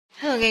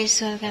Hello guys,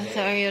 welcome to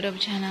our YouTube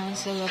channel.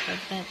 So look at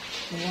that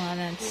one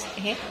that's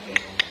here.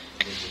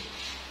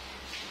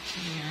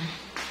 Yeah.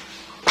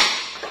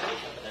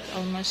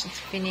 Almost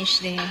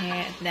finished the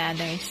hair at the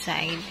other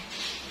side.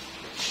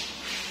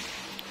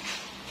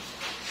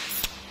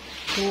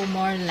 2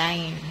 more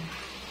line.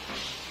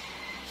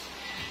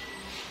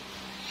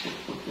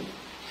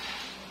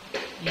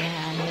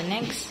 Yeah, and the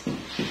next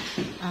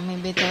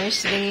maybe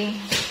Thursday.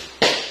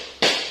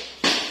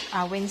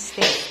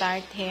 Wednesday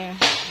start here.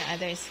 The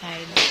other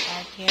side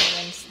start here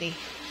Wednesday.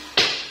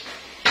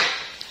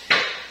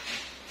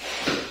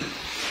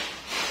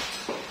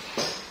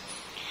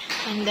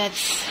 And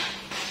that's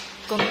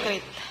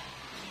concrete.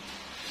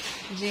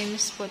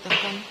 James put a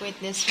concrete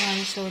this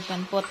one so we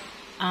can put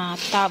a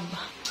tub.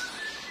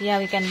 Yeah,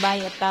 we can buy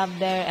a tub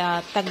there.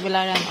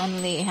 Tagbilaran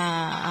only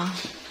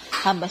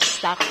have a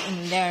stock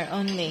in there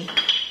only.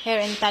 Here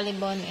in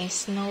Talibon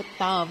is no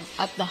tub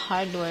at the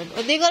hardware.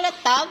 What do you call it?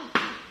 Tub?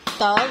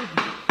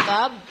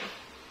 Tub?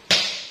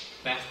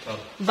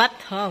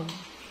 Bathtub.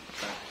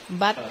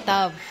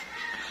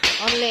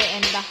 Only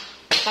in the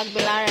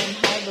Tagbilaran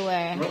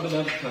hardware.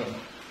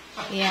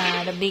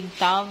 Yeah, the big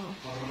tub.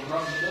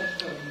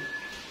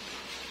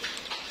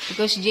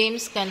 Because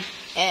James can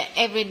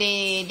every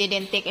day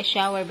didn't take a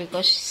shower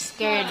because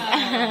scared.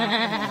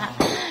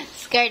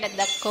 Scared at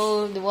the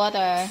cold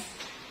water.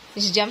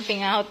 He's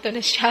jumping out to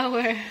the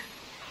shower.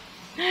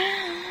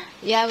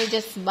 Yeah, we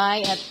just buy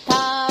a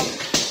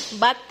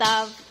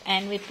bathtub,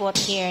 and we put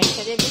here.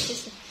 So this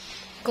is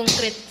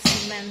concrete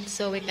cement,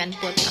 so we can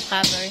put a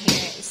cover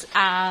here. It's,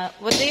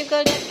 what do you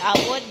call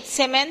it? Wood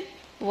cement?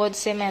 Wood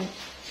cement.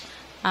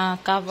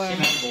 Cover.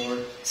 Cement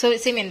board. So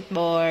cement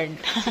board.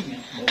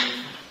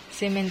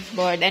 Cement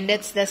board. And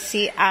that's the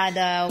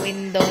the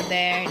window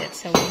there.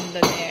 That's a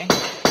window there.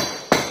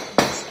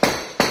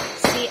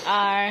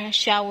 CR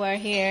shower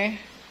here.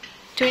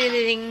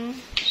 Twirling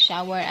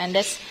shower, and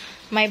that's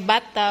my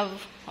bathtub.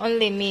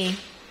 Only me.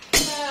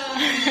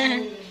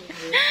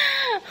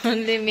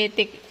 Only me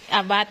take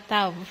a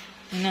bathtub,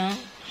 you know.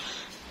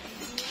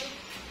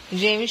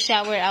 James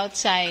shower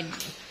outside.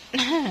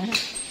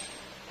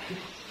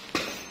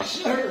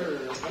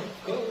 Sure, of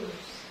course.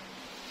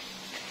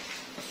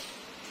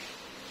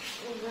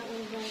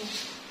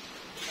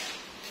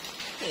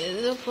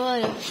 The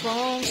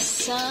butterfly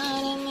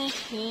inside of my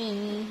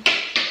head.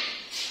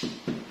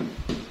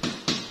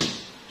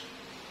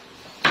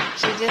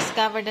 She just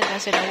covered it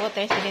so the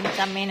water didn't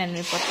come in, and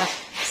we put a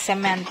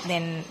cement,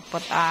 then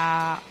put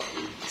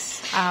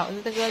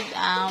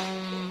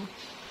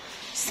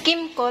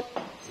skim coat,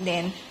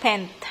 then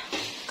paint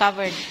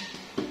covered.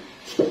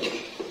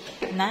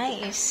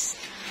 Nice.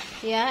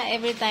 Yeah,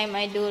 every time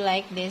I do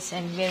like this,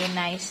 and very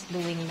nice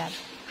doing that.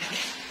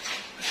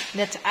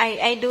 That's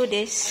I do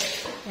this,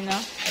 you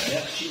know.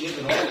 Yeah, she did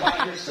it all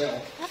by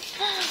herself.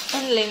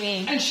 Only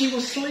me. And she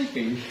was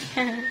sleeping.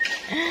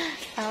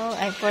 Oh,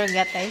 I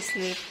forgot I was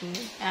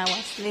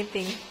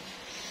sleeping.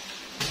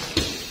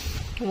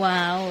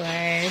 Wow,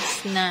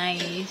 it's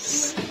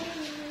nice.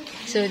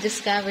 So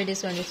just cover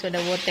this one so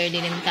the water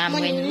didn't come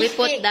when we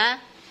put the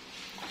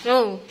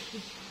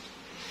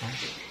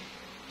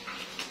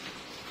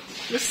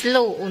It's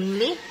slow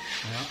only.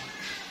 Yeah.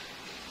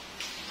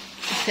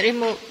 Just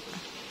remove.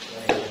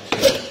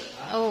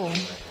 Oh.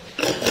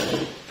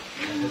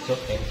 It's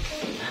okay.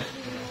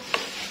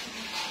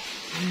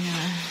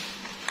 Yeah.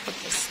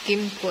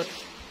 Skim coat.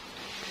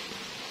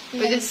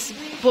 We just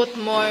put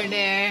more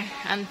there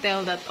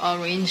until that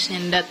orange,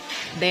 and that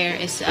there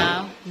is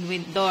a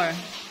with door.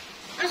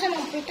 Asa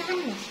mo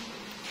pitahan mo?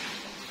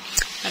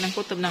 Kanang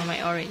kutob ng may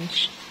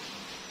orange.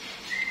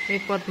 We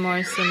put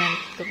more cement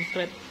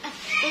concrete.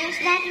 Yes,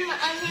 dati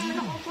ano mo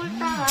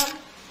nakupultahan.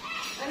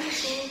 Ano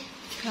si?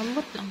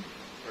 Lambot lang.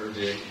 Or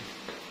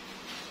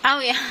Oh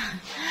yeah.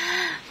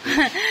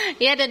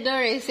 Yeah, the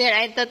door is here.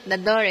 I thought the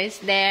door is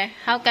there.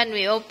 How can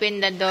we open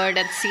the door?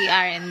 That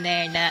CR in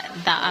there.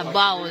 The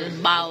bowl. the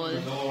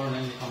door, and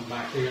then you come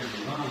back here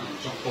and run and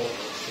jump over.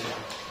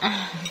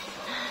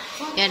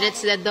 Yeah,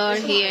 that's the door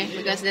here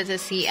because that's a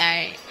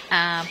CR.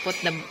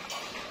 Put the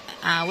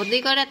what do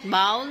you call that?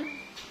 Bowl.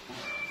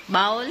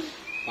 Bowl.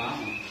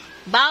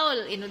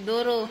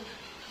 Inodoro.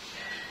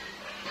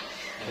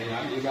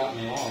 Yeah, you got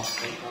me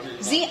lost.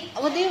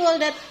 What do you call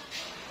that?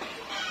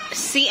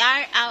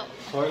 CR out.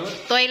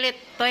 Toilet?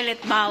 Toilet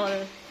bowl.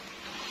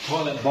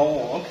 Toilet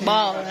bowl. Okay.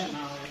 Bowl.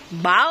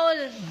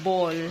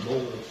 Bowl.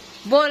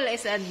 Bowl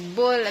is a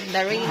bowl at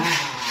the ring. No.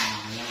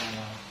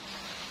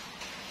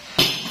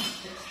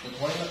 The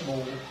toilet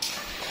bowl.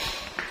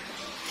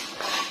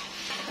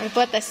 We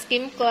put a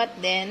skim coat,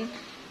 then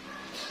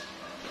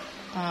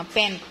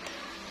paint.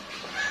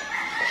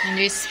 And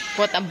just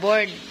put a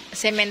board,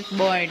 cement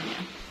board.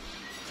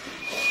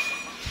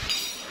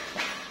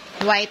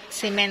 White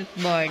cement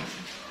board.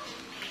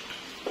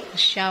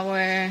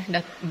 Shower,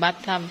 the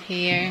bathtub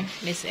here.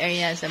 This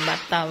area is a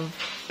bathtub.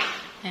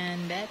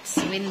 And that's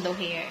window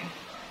here.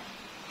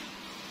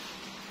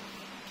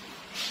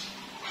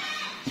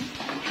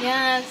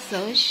 Yeah,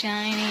 so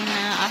shiny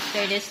now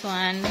after this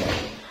one.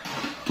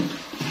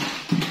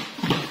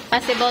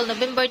 Possible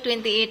November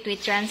 28 we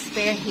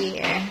transfer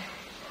here.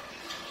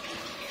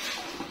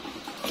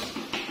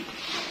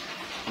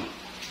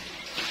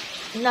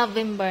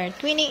 November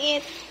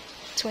 28,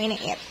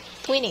 28,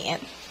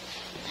 28,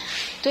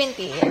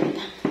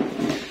 28.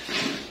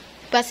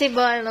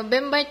 Possible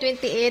November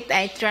 28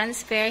 I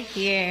transfer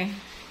here.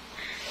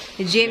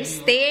 James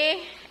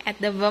stay at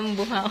the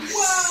bamboo house.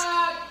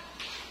 What?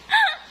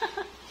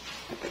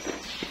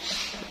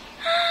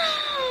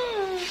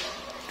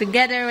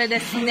 Together with the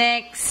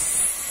snakes.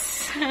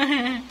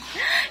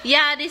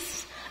 Yeah,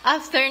 this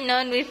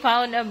afternoon we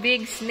found a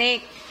big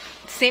snake.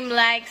 Same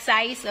like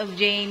size of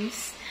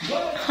James.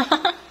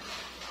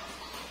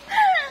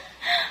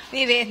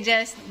 Maybe it's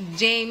just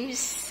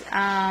James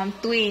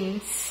twin.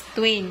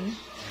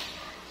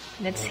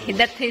 That's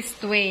his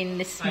twin.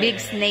 This big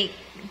snake.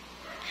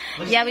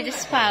 Yeah, we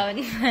just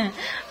found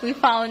we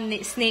found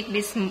the snake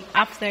this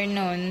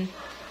afternoon.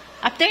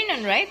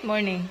 Afternoon, right?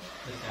 Morning.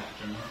 This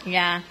afternoon.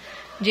 Yeah.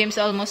 James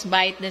almost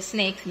bite the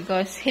snakes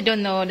because he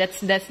don't know that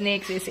the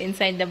snakes is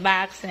inside the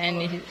box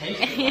and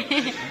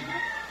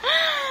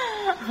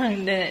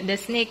the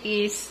snake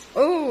is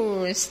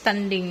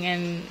standing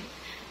and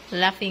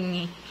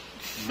laughing.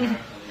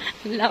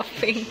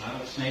 Laughing. A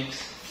lot of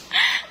snakes.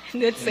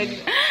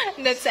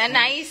 That's a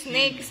nice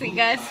snake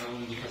because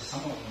Because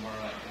some of them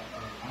are like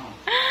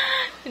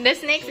that. the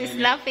snakes is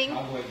laughing.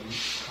 I wouldn't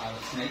call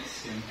it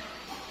snakes.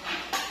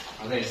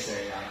 They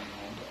say, I don't know.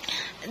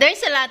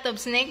 There's a lot of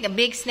snake, a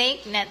big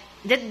snake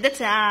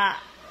that's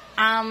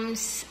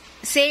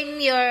same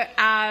your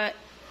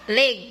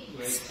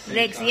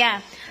legs,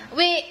 yeah.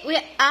 We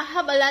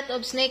have a lot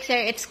of snakes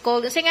here. It's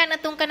called kasi nga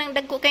natong kanang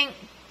dagko kay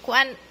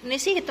kuan ni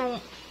si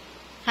itong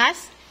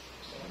has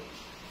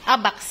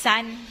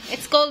baksan.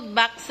 It's called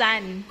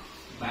baksan.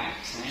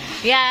 Backs,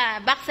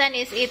 Yeah, baksan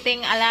is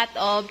eating a lot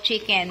of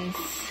chickens.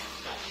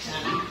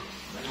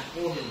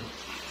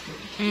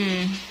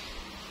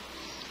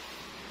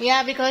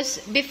 Yeah,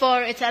 because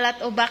before it's a lot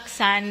of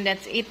baksan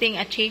that's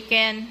eating a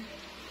chicken.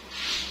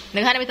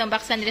 Naghanap itong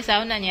baksan dito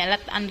sa una niya,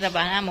 latan ra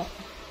ba namo.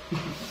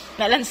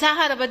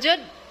 Nalansaha ra ba jud?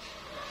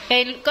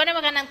 Kay ko na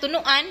makanang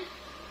tunuan,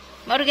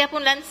 mauro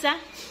gyapon lansa.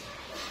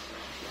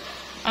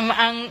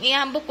 Ang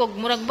iyang bukog,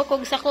 murag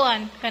bukog sa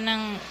kuan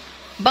kanang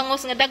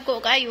bangos nga dagko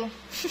kayo.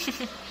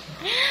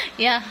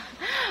 Yeah.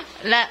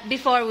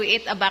 Before we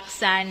eat a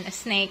baksan,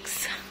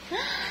 snakes.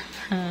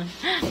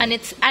 And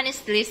it's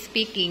honestly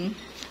speaking,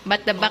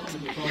 but the box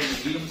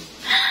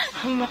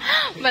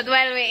but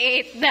while we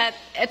ate that,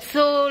 it's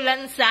so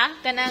lansa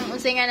kanang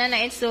unsay nga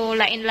na it's so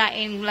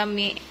lain-lain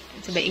lami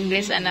sa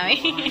English ano eh.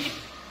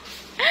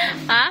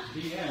 Huh?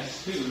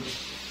 Yes, too.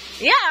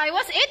 Yeah, I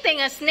was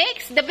eating a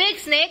snakes, the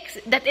big snakes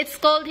that it's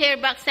called here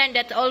baksan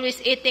that always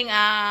eating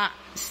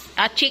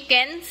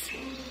chickens.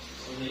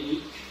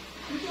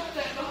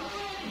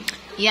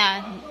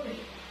 Yeah.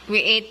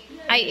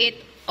 I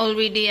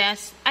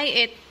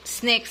ate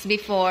snakes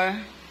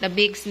before. The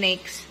big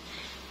snakes.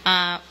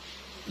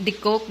 The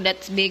coke,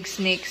 that's big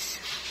snakes.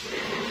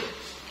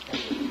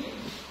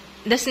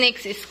 The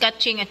snakes is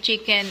catching a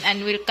chicken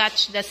and will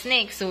catch the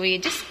snake. So we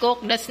just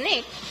cook the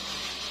snake.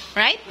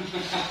 Right?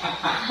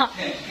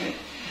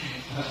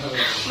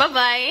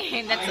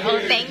 Bye-bye. That's all.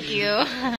 Thank you.